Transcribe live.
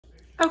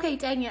Okay,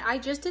 dang it. I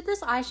just did this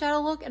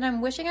eyeshadow look and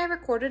I'm wishing I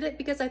recorded it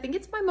because I think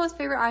it's my most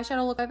favorite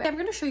eyeshadow look I'm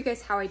gonna show you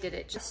guys how I did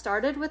it. Just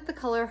started with the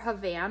color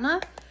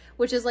Havana,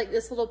 which is like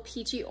this little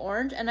peachy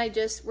orange, and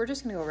we're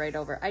just gonna go right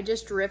over. I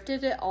just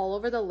drifted it all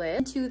over the lid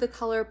into the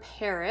color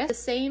Paris. The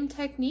same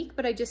technique,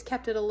 but I just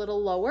kept it a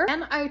little lower.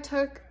 And I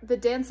took the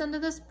dance end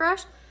of this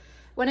brush,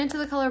 went into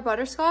the color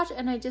Butterscotch,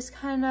 and I just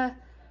kind of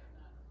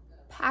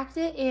packed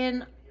it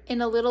in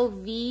a little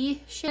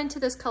V shape into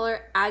this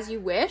color As You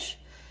Wish.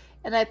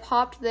 And I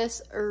popped this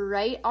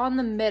right on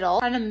the middle,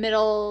 kind of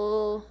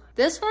middle.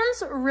 This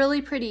one's really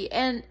pretty,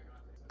 and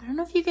I don't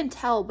know if you can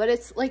tell, but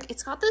it's like,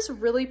 it's got this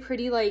really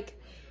pretty, like,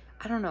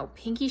 I don't know,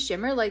 pinky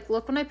shimmer. Like,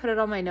 look when I put it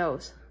on my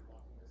nose.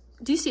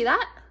 Do you see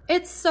that?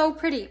 It's so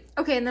pretty.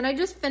 Okay, and then I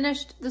just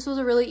finished, this was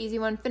a really easy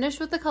one, finished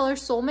with the color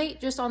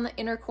Soulmate just on the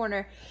inner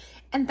corner.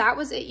 And that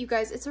was it, you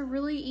guys. It's a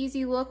really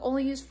easy look,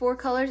 only used 4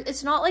 colors.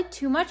 It's not like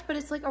too much, but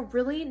it's like a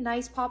really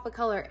nice pop of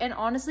color. And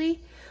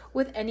honestly,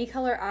 with any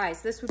color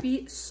eyes, this would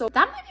be so,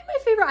 that might be my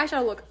favorite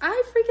eyeshadow look.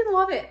 I freaking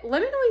love it.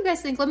 Let me know what you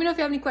guys think. Let me know if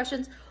you have any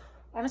questions.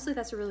 Honestly,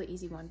 that's a really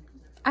easy one.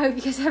 I hope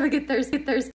you guys have a good Thursday.